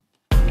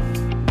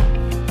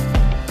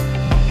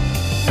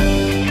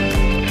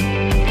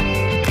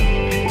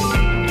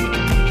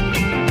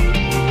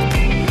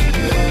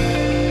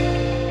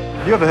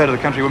You ever heard of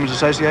the Country Women's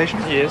Association?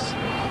 Yes.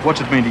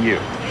 What's it mean to you?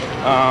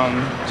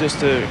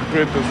 Just a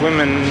group of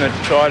women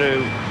that try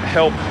to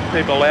help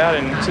people out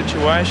in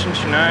situations,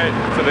 you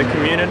know, for the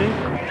community.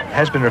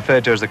 Has been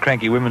referred to as the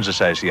Cranky Women's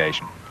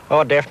Association.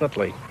 Oh,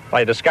 definitely.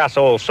 They discuss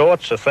all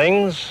sorts of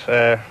things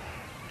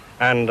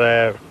and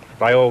they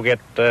all get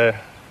a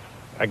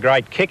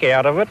great kick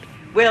out of it.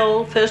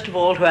 Well, first of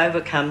all, to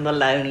overcome the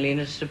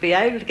loneliness, to be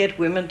able to get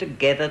women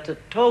together to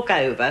talk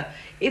over,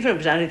 even if it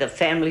was only the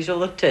families or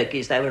the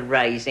turkeys they were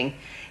raising.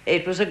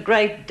 It was a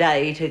great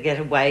day to get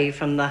away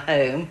from the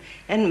home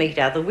and meet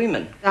other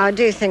women. I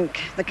do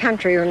think the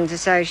Country Women's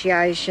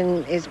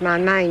Association is my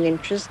main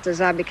interest as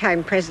I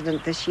became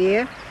president this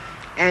year,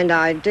 and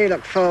I do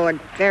look forward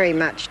very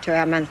much to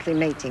our monthly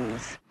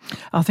meetings.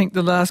 I think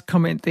the last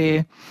comment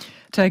there,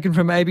 taken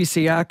from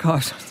ABC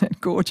Archives,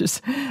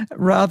 gorgeous,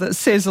 rather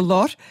says a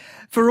lot.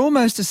 For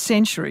almost a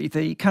century,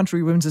 the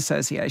Country Women's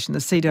Association, the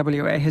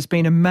CWA, has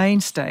been a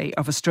mainstay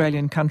of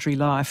Australian country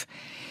life.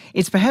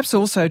 It's perhaps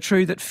also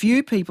true that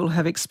few people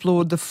have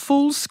explored the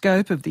full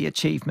scope of the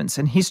achievements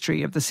and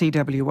history of the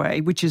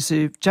CWA, which, as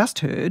you've just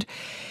heard,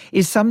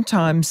 is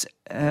sometimes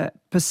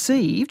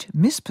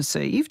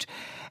misperceived,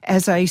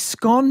 as a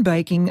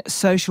scone-baking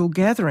social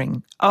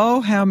gathering.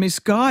 Oh, how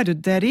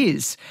misguided that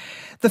is.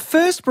 The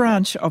first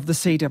branch of the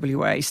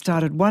CWA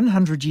started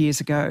 100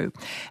 years ago,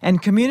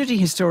 and community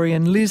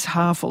historian Liz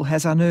Harfel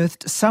has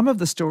unearthed some of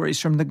the stories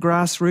from the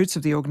grassroots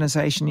of the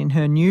organisation in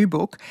her new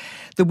book,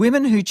 The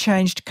Women Who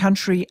Changed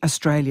Country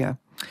Australia,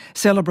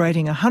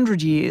 celebrating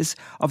 100 years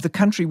of the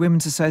Country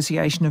Women's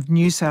Association of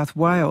New South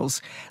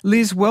Wales.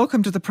 Liz,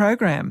 welcome to the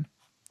program.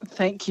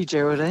 Thank you,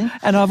 Geraldine.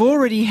 And I've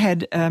already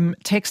had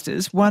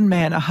texters. One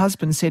man, a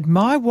husband, said,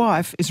 "My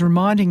wife is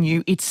reminding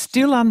you it's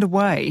still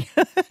underway."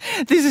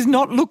 This is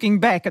not looking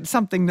back at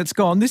something that's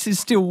gone. This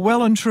is still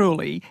well and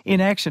truly in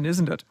action,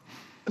 isn't it?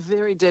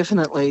 Very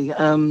definitely.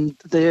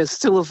 There's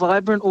still a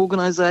vibrant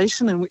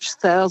organisation in which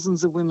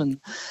thousands of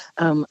women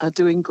are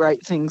doing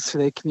great things for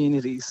their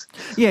communities.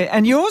 Yeah,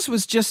 and yours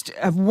was just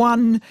of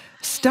one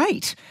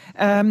state.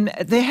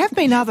 There have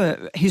been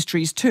other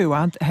histories too,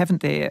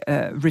 haven't there,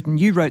 written?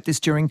 You wrote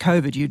this during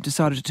COVID. You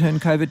decided to turn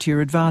COVID to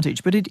your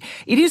advantage. But it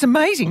is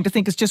amazing to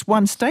think it's just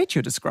one state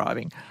you're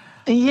describing.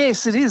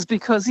 Yes, it is,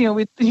 because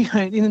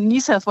in New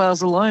South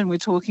Wales alone, we're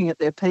talking at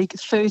their peak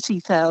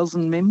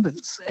 30,000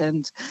 members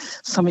and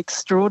some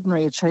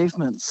extraordinary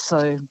achievements.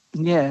 So,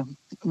 yeah,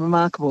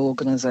 remarkable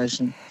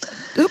organisation.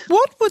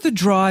 What were the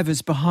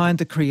drivers behind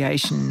the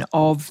creation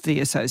of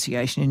the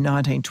association in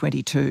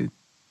 1922?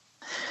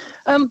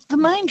 The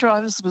main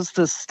drivers was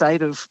the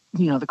state of,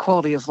 the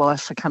quality of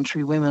life for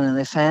country women and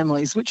their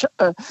families, which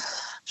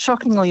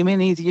shockingly,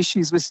 many of the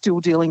issues we're still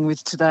dealing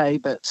with today,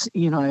 but,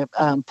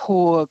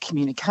 poor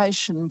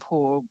communication,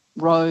 poor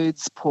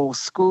roads, poor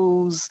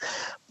schools,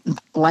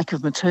 lack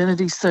of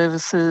maternity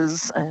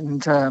services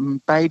and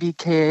baby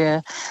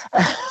care.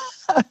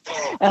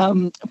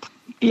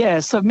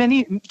 So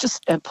many,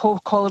 just poor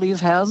quality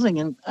of housing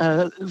and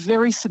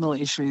very similar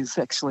issues,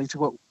 actually,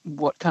 to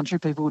what country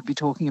people would be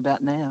talking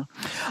about now.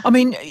 I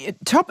mean,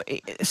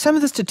 some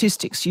of the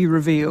statistics you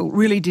reveal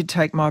really did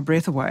take my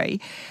breath away.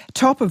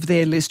 Top of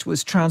their list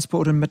was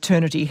transport and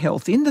maternity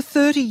health. In the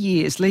 30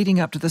 years leading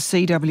up to the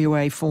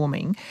CWA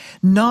forming,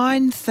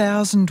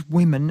 9,000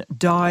 women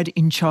died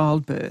in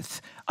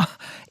childbirth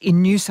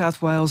in New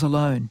South Wales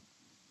alone.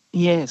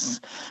 Yes.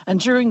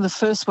 And during the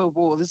First World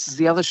War, this is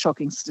the other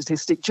shocking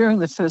statistic, during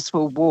the First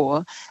World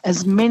War,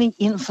 as many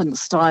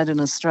infants died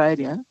in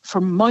Australia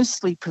from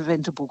mostly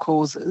preventable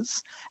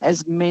causes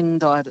as men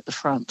died at the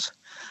front.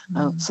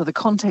 So the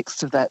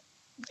context of that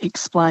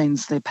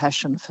explains their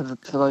passion for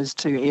those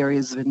two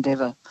areas of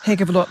endeavour.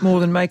 Heck of a lot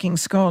more than making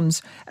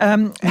scones.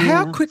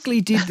 How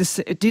quickly did the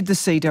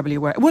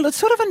CWA... Well, it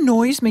sort of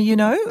annoys me,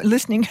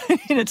 listening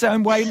in its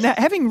own way, now,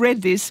 having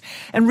read this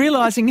and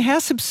realising how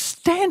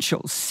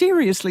substantial,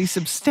 seriously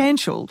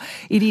substantial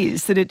it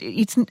is, that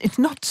it's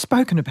not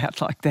spoken about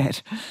like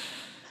that.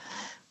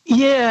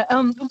 Yeah,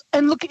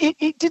 and look,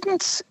 it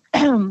didn't...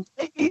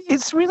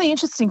 It's really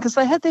interesting because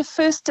they had their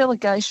first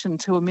delegation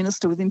to a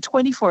minister within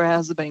 24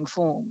 hours of being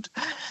formed.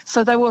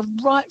 So they were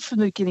right from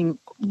the beginning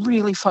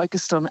really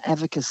focused on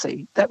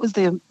advocacy. That was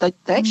they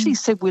actually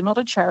said, we're not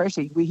a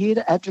charity, we're here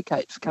to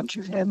advocate for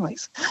country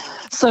families.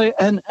 So,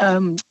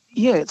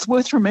 it's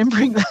worth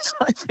remembering that,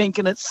 I think,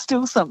 and it's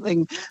still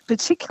something,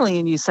 particularly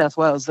in New South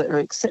Wales, that are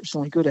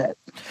exceptionally good at.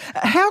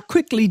 How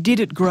quickly did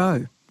it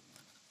grow?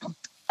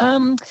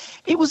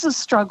 It was a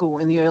struggle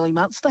in the early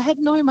months. They had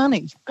no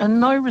money and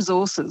no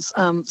resources.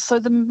 So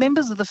the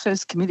members of the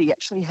first committee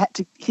actually had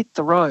to hit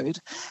the road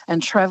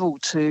and travel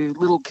to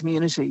little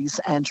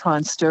communities and try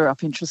and stir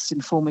up interest in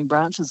forming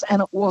branches.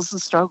 And it was a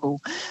struggle.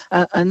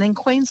 And then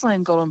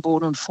Queensland got on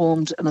board and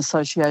formed an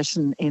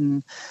association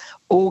in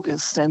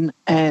August and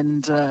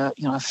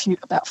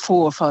about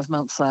 4 or 5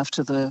 months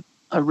after the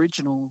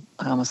original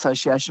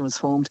association was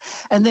formed,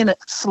 and then it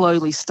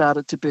slowly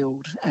started to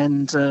build,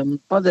 and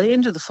by the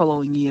end of the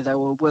following year they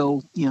were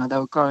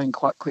growing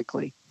quite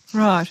quickly.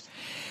 Right.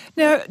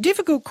 Now,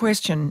 difficult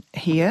question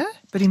here,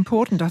 but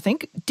important, I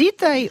think. Did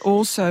they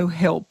also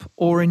help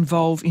or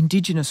involve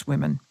Indigenous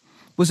women?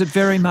 Was it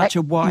very much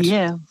a white...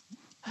 Yeah.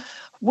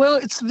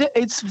 Well,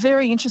 it's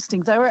very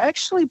interesting. They were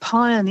actually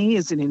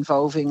pioneers in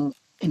involving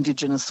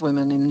Indigenous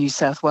women in New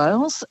South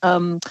Wales.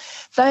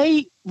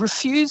 They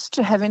refused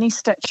to have any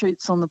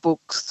statutes on the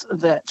books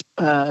that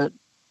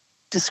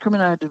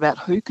discriminated about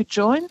who could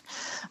join.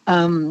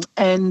 And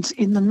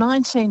in the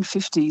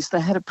 1950s, they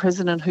had a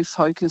president who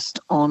focused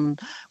on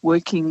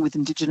working with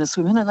Indigenous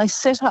women, and they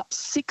set up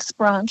 6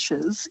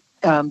 branches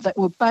that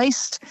were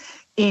based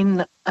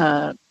in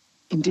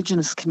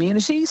Indigenous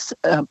communities.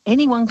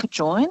 Anyone could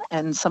join,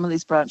 and some of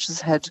these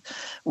branches had,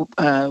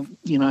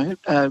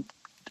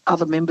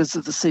 other members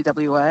of the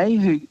CWA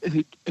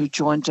who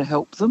joined to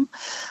help them.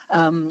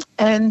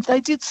 And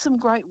they did some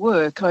great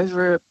work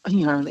over,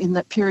 in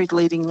that period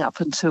leading up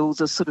until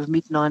the sort of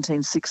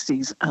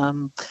mid-1960s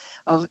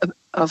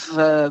of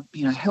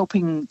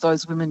helping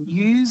those women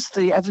use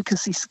the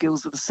advocacy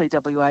skills of the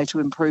CWA to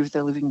improve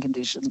their living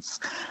conditions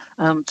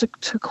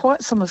to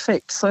quite some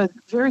effect. So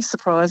very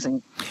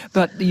surprising.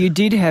 But you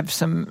did have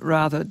some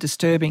rather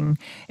disturbing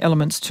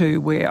elements too,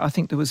 where I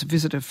think there was a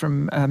visitor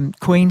from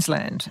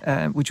Queensland,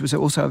 which was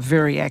also a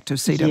very active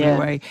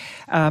CWA,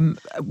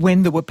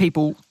 when there were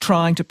people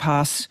trying to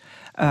pass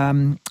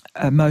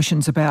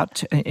motions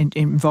about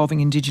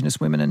involving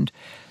Indigenous women, and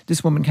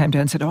this woman came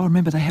down and said,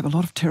 remember, they have a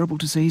lot of terrible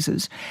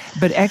diseases.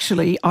 But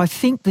actually, I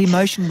think the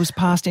motion was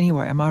passed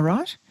anyway. Am I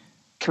right?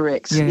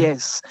 Correct,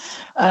 yes.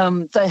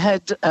 They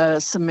had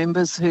some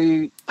members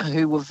who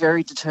were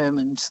very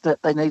determined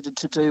that they needed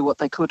to do what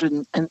they could,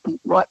 and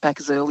right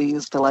back as early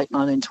as the late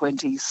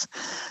 1920s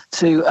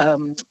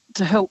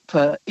to help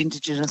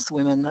Indigenous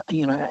women.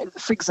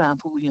 For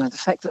example, the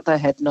fact that they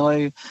had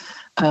no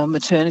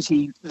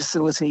maternity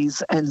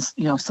facilities, and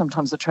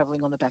sometimes they're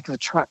travelling on the back of a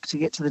truck to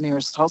get to the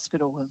nearest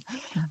hospital.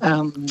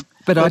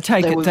 But I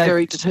take they it were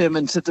very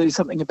determined to do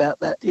something about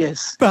that.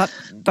 Yes, but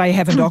they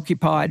haven't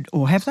occupied,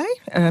 or have they,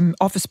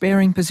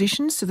 office-bearing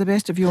positions to the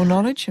best of your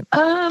knowledge?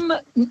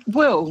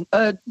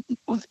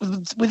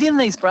 Within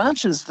these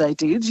branches, they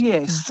did.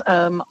 Yes,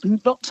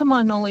 not to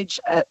my knowledge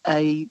at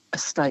a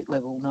state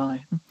level. No.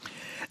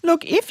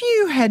 Look, if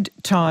you had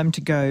time to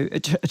go,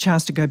 a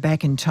chance to go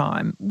back in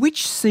time,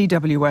 which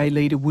CWA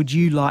leader would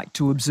you like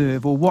to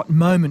observe, or what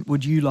moment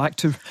would you like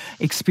to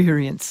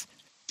experience?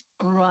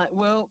 Right,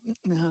 well,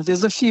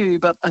 there's a few,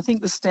 but I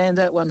think the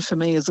standout one for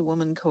me is a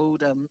woman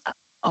called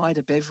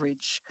Ida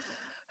Beveridge,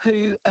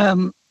 who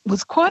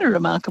was quite a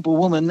remarkable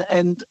woman,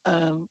 and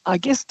I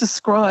guess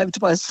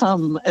described by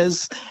some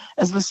as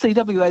the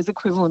CWA's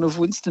equivalent of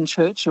Winston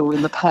Churchill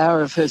in the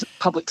power of her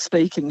public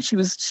speaking. She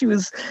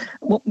was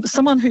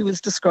someone who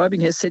was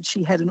describing her said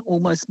she had an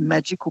almost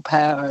magical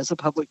power as a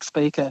public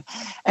speaker,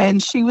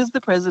 and she was the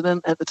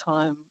president at the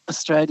time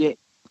Australia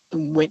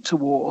went to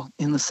war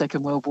in the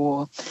Second World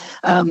War.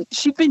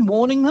 She'd been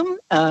warning them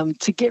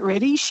to get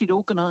ready. She'd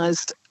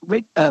organised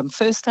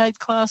first aid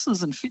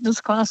classes and fitness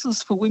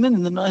classes for women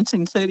in the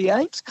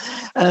 1938.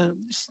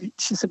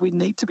 She said, we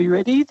need to be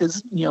ready.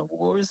 There's,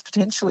 war is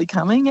potentially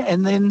coming.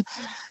 And then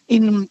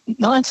in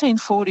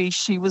 1940,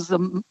 she was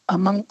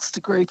amongst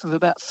a group of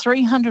about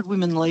 300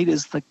 women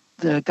leaders.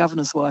 The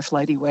governor's wife,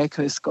 Lady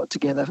Wakehurst, got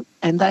together,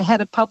 and they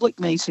had a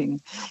public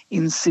meeting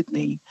in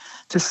Sydney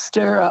to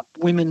stir up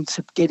women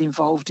to get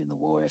involved in the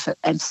war effort,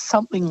 and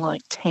something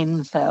like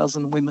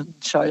 10,000 women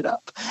showed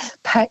up,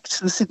 packed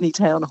the Sydney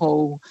Town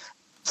Hall,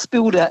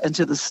 spilled out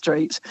into the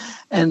street,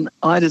 and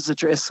Ida's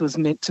address was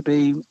meant to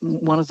be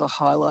one of the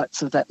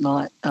highlights of that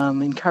night,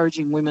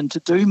 encouraging women to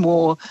do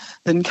more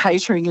than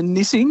catering and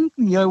knitting.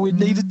 We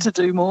needed to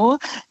do more,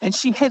 and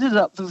she headed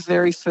up the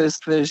very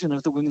first version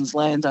of the Women's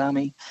Land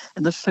Army,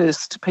 and the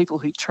first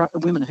people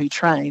women who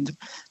trained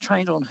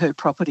on her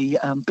property,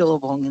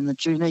 Billabong in the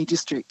Junee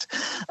district.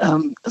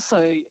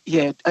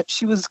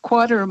 She was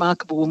quite a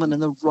remarkable woman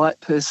and the right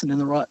person in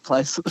the right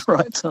place at the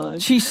right time.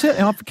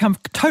 I've become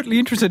totally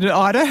interested in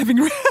Ida, having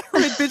read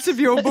bits of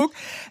your book.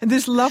 And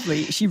this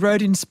she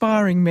wrote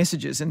inspiring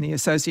messages in the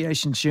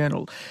Association's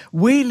journal.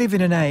 We live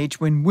in an age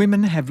when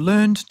women have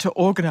learned to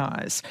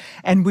organise,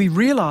 and we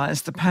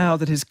realise the power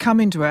that has come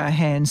into our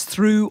hands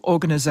through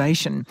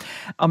organisation.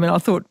 I mean, I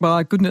thought,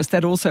 my goodness,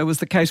 that also was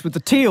the case with the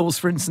Teals,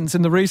 for instance,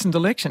 in the recent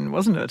election,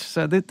 wasn't it?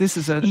 So this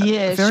is a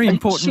very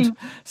important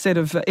set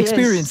of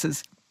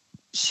experiences.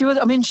 She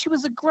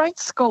was a great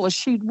scholar.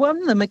 She'd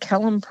won the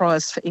McCallum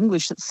Prize for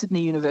English at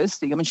Sydney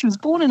University. I mean, she was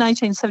born in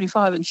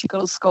 1875 and she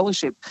got a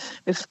scholarship,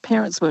 if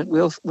parents weren't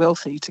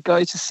wealthy, to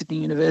go to Sydney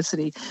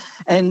University.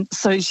 And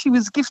so she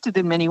was gifted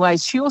in many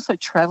ways. She also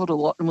travelled a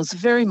lot and was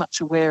very much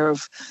aware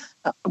of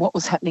what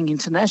was happening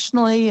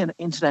internationally and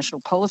international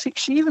politics.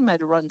 She even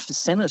made a run for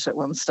Senate at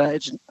one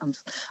stage, and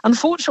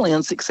unfortunately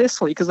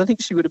unsuccessfully, because I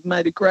think she would have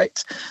made a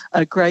great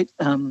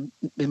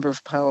member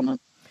of Parliament.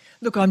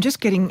 Look, I'm just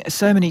getting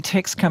so many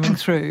texts coming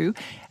through.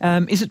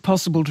 Is it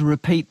possible to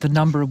repeat the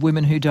number of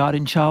women who died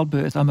in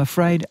childbirth? I'm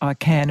afraid I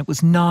can. It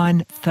was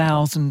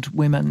 9,000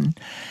 women,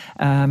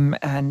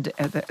 and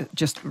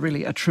just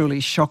really a truly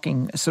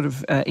shocking sort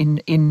of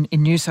in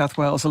New South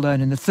Wales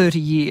alone in the 30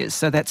 years.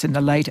 So that's in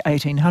the late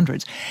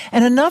 1800s.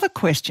 And another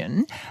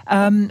question,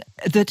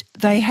 that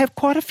they have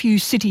quite a few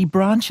city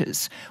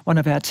branches. One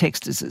of our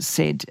texters has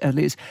said,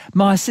 Liz,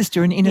 my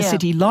sister in inner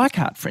city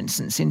Leichhardt, for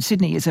instance, in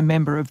Sydney is a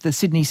member of the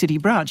Sydney City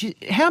branch.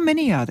 How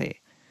many are there?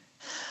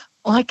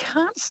 I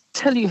can't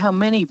tell you how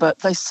many, but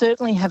they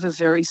certainly have a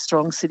very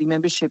strong city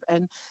membership.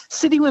 And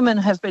City Women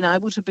have been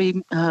able to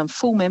be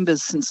full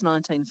members since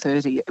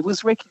 1930. It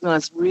was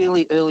recognised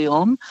really early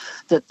on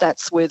that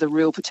that's where the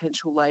real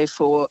potential lay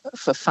for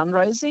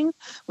fundraising,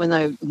 when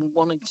they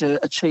wanted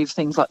to achieve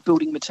things like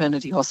building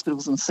maternity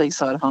hospitals and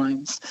seaside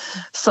homes.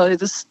 So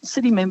the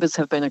city members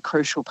have been a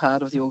crucial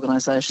part of the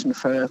organisation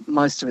for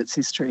most of its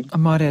history. I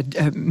might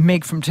add,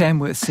 Meg from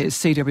Tamworth says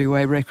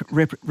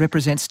CWA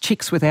represents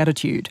chicks with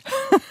attitude.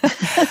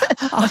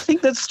 I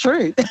think that's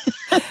true.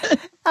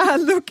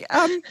 Look,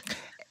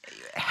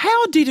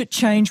 how did it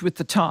change with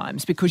the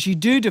times? Because you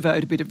do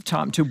devote a bit of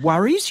time to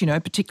worries,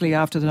 particularly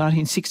after the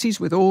 1960s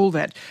with all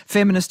that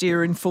feminist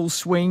era in full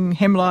swing,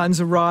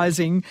 hemlines are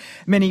rising,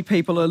 many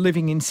people are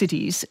living in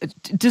cities.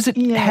 Does it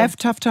have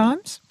tough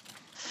times?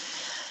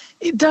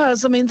 It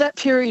does. I mean, that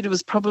period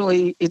was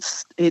probably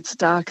its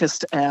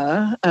darkest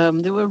hour.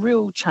 There were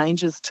real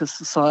changes to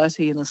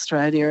society in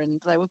Australia,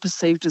 and they were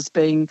perceived as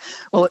being,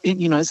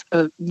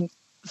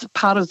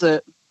 part of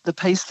the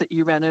piece that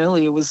you ran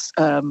earlier was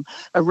a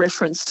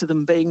reference to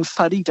them being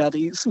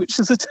fuddy-duddies, which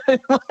is a term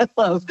I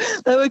love.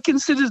 They were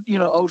considered,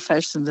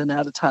 old-fashioned and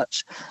out of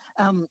touch,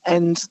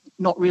 and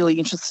not really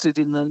interested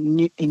in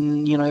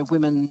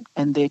women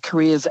and their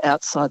careers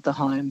outside the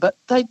home. But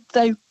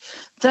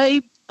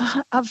they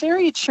are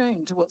very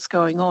attuned to what's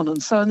going on.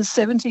 And so in the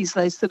 70s,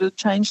 they sort of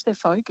changed their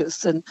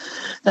focus and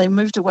they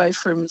moved away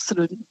from sort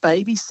of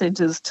baby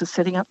centres to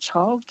setting up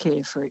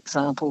childcare, for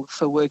example,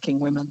 for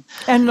working women.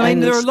 And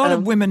there are a lot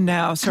of women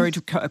now, sorry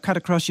to cut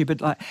across you,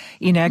 but like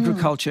in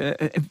agriculture,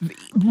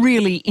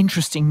 really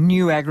interesting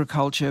new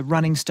agriculture,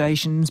 running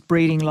stations,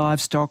 breeding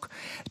livestock,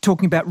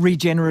 talking about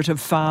regenerative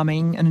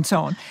farming and so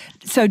on.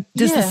 So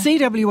does the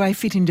CWA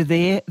fit into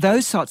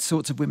those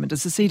sorts of women,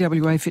 does the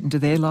CWA fit into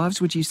their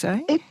lives, would you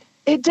say?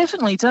 It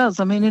definitely does.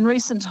 I mean, in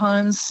recent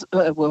times,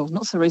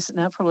 not so recent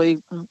now,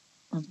 probably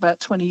about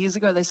 20 years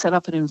ago, they set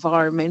up an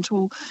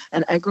environmental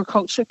and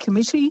agriculture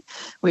committee,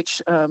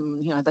 which,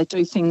 they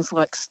do things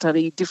like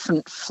study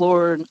different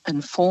flora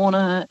and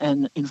fauna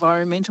and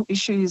environmental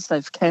issues.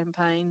 They've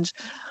campaigned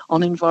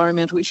on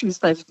environmental issues.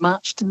 They've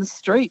marched in the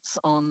streets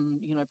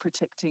on,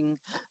 protecting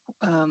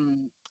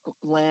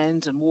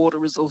land and water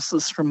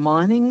resources from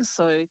mining.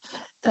 So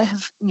they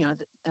have,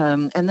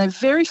 and they're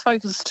very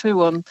focused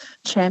too on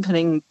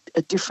championing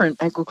different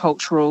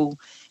agricultural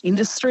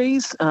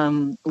industries,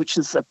 which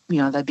is,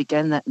 they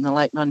began that in the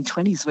late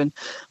 1920s when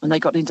they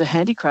got into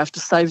handicraft to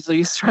save the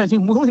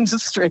Australian wool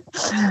industry.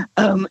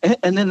 And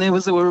then there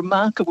was a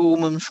remarkable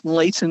woman from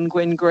Leeton,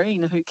 Gwen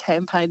Green, who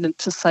campaigned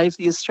to save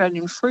the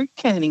Australian fruit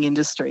canning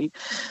industry.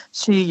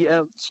 She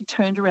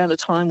turned around a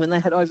time when they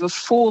had over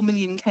 4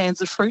 million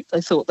cans of fruit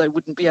they thought they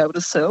wouldn't be able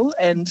to sell,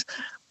 and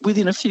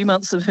within a few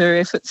months of her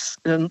efforts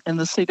and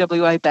the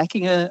CWA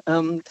backing her,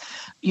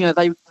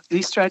 the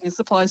Australian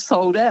supply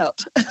sold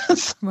out.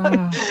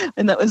 Wow.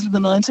 And that was in the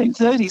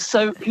 1930s.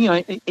 So,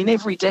 in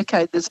every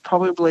decade there's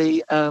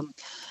probably an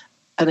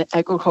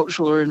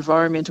agricultural or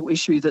environmental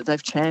issue that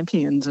they've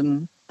championed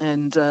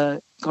and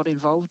got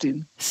involved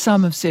in.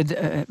 Some have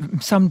said,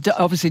 some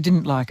obviously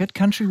didn't like it.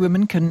 Country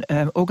women can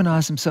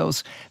organise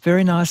themselves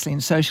very nicely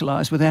and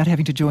socialise without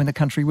having to join the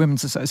Country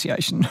Women's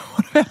Association.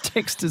 One of our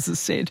texters has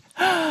said.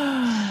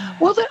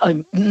 Well,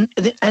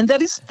 and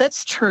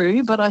that's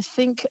true, but I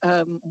think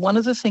one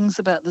of the things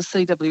about the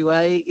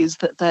CWA is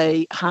that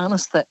they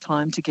harness that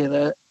time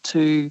together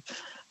to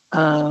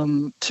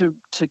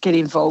get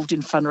involved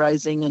in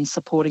fundraising and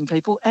supporting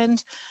people.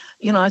 And,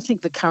 I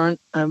think the current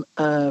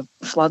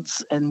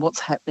floods and what's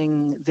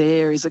happening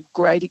there is a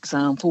great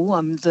example.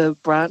 The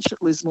branch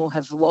at Lismore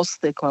have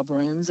lost their club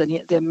rooms, and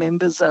yet their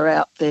members are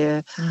out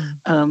there,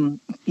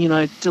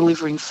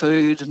 delivering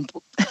food and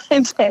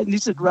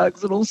hand-knitted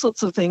rugs and all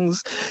sorts of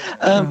things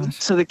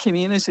to the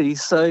community.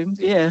 So,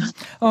 yeah.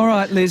 All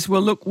right, Liz.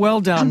 Well, look,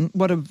 well done.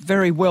 What a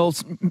very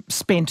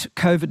well-spent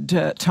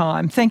COVID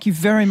time. Thank you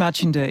very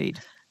much indeed.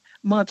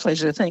 My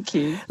pleasure, thank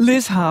you.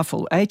 Liz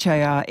Harfull,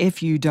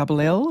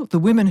 HARFULL, The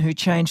Women Who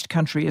Changed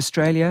Country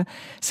Australia,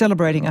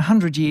 celebrating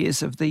 100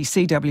 years of the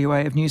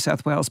CWA of New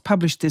South Wales,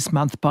 published this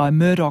month by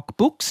Murdoch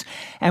Books.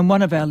 And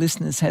one of our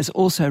listeners has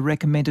also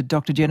recommended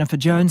Dr. Jennifer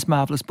Jones'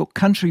 marvellous book,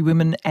 Country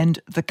Women and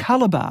the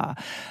Colour Bar,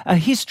 a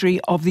history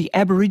of the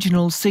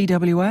Aboriginal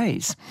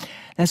CWAs.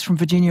 That's from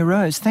Virginia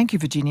Rose. Thank you,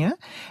 Virginia.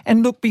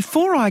 And look,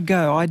 before I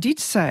go, I did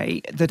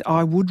say that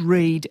I would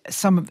read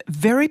some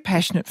very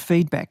passionate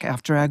feedback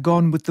after our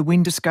Gone with the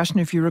Wind discussion,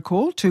 if you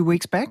recall, 2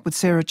 weeks back with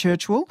Sarah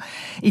Churchwell.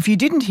 If you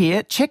didn't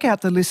hear, check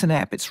out the Listen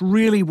app. It's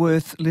really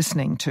worth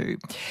listening to.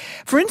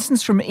 For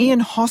instance, from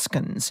Ian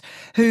Hoskins,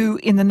 who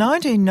in the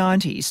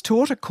 1990s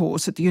taught a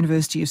course at the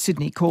University of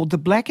Sydney called The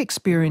Black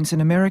Experience in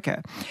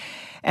America.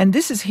 And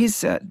this is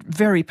his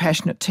very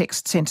passionate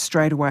text sent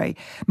straight away.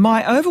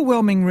 My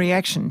overwhelming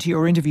reaction to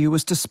your interview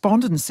was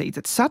despondency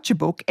that such a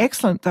book,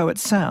 excellent though it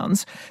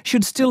sounds,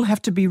 should still have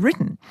to be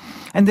written,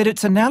 and that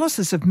its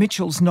analysis of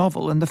Mitchell's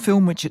novel and the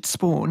film which it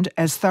spawned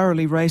as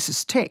thoroughly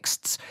racist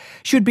texts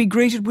should be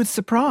greeted with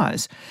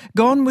surprise.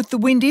 Gone with the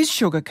Wind is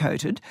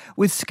sugar-coated,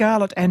 with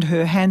Scarlett and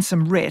her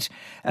handsome Rhett,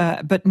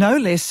 but no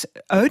less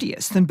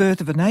odious than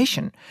Birth of a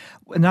Nation,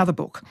 another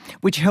book,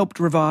 which helped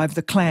revive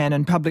the Klan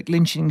and public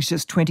lynchings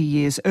just 20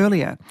 years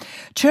earlier.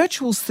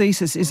 Churchwell's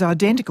thesis is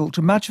identical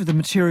to much of the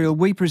material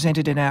we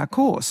presented in our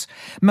course.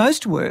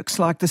 Most works,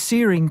 like the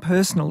searing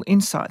personal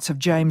insights of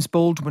James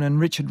Baldwin and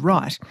Richard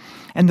Wright,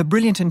 and the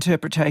brilliant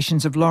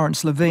interpretations of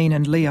Lawrence Levine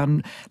and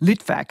Leon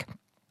Litvak,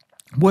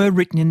 were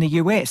written in the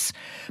US,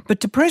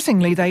 but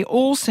depressingly they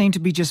all seem to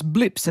be just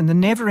blips in the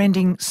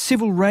never-ending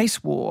civil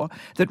race war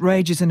that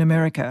rages in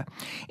America.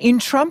 In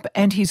Trump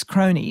and his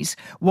cronies,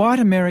 white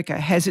America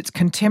has its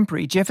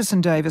contemporary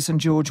Jefferson Davis and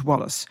George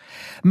Wallace.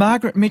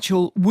 Margaret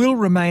Mitchell will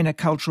remain a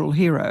cultural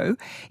hero.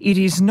 It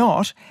is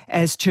not,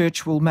 as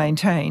Churchwell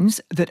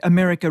maintains, that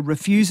America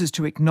refuses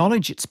to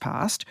acknowledge its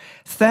past.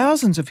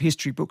 Thousands of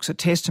history books are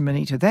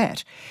testimony to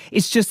that.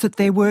 It's just that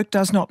their work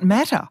does not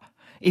matter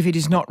if it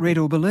is not read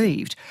or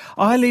believed.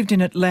 I lived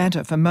in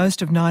Atlanta for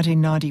most of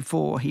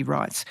 1994, he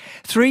writes.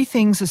 3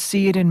 things are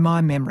seared in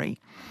my memory.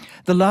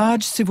 The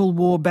large Civil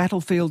War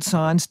battlefield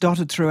signs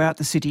dotted throughout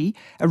the city,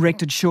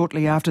 erected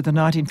shortly after the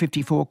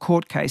 1954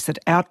 court case that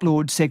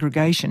outlawed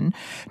segregation,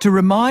 to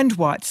remind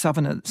white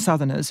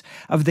Southerners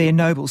of their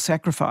noble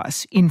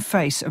sacrifice in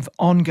face of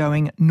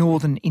ongoing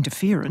Northern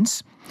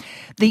interference.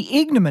 The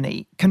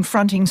ignominy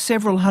confronting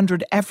several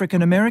hundred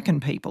African American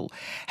people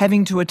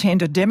having to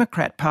attend a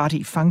Democrat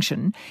Party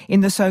function in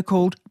the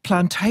so-called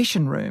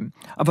plantation room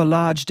of a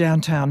large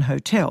downtown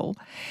hotel,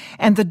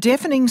 and the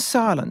deafening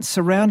silence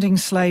surrounding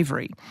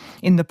slavery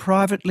in the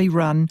privately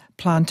run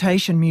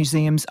plantation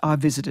museums I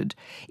visited.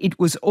 It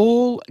was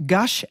all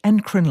gush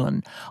and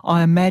crinoline.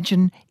 I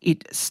imagine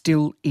it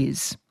still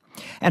is.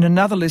 And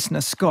another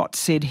listener, Scott,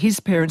 said his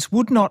parents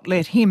would not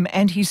let him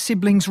and his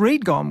siblings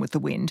read Gone with the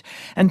Wind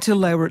until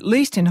they were at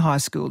least in high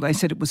school. They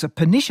said it was a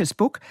pernicious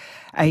book,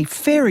 a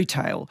fairy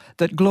tale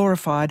that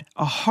glorified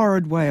a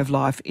horrid way of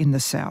life in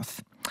the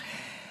South.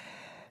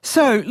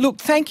 So, look,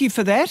 thank you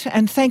for that,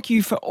 and thank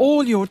you for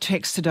all your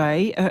texts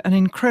today, an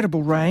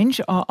incredible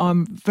range.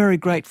 I'm very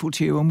grateful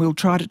to you, and we'll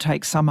try to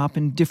take some up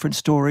in different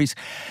stories.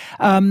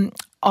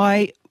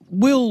 I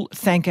will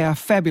thank our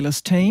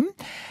fabulous team,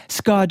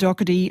 Sky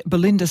Doherty,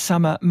 Belinda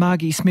Summer,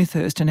 Margie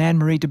Smithhurst and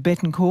Anne-Marie de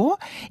Bettencourt.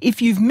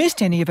 If you've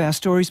missed any of our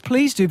stories,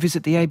 please do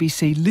visit the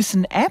ABC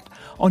Listen app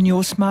on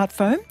your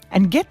smartphone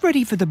and get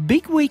ready for the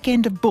big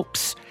weekend of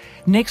books.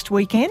 Next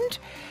weekend,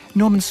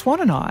 Norman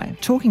Swan and I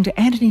talking to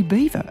Anthony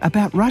Beaver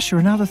about Russia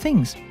and other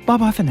things.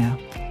 Bye-bye for now.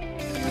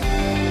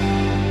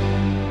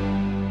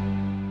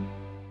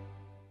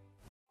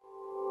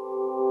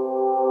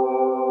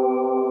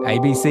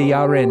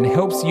 ABCRN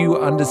helps you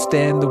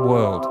understand the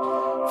world.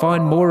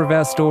 Find more of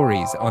our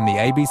stories on the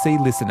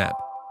ABC Listen app.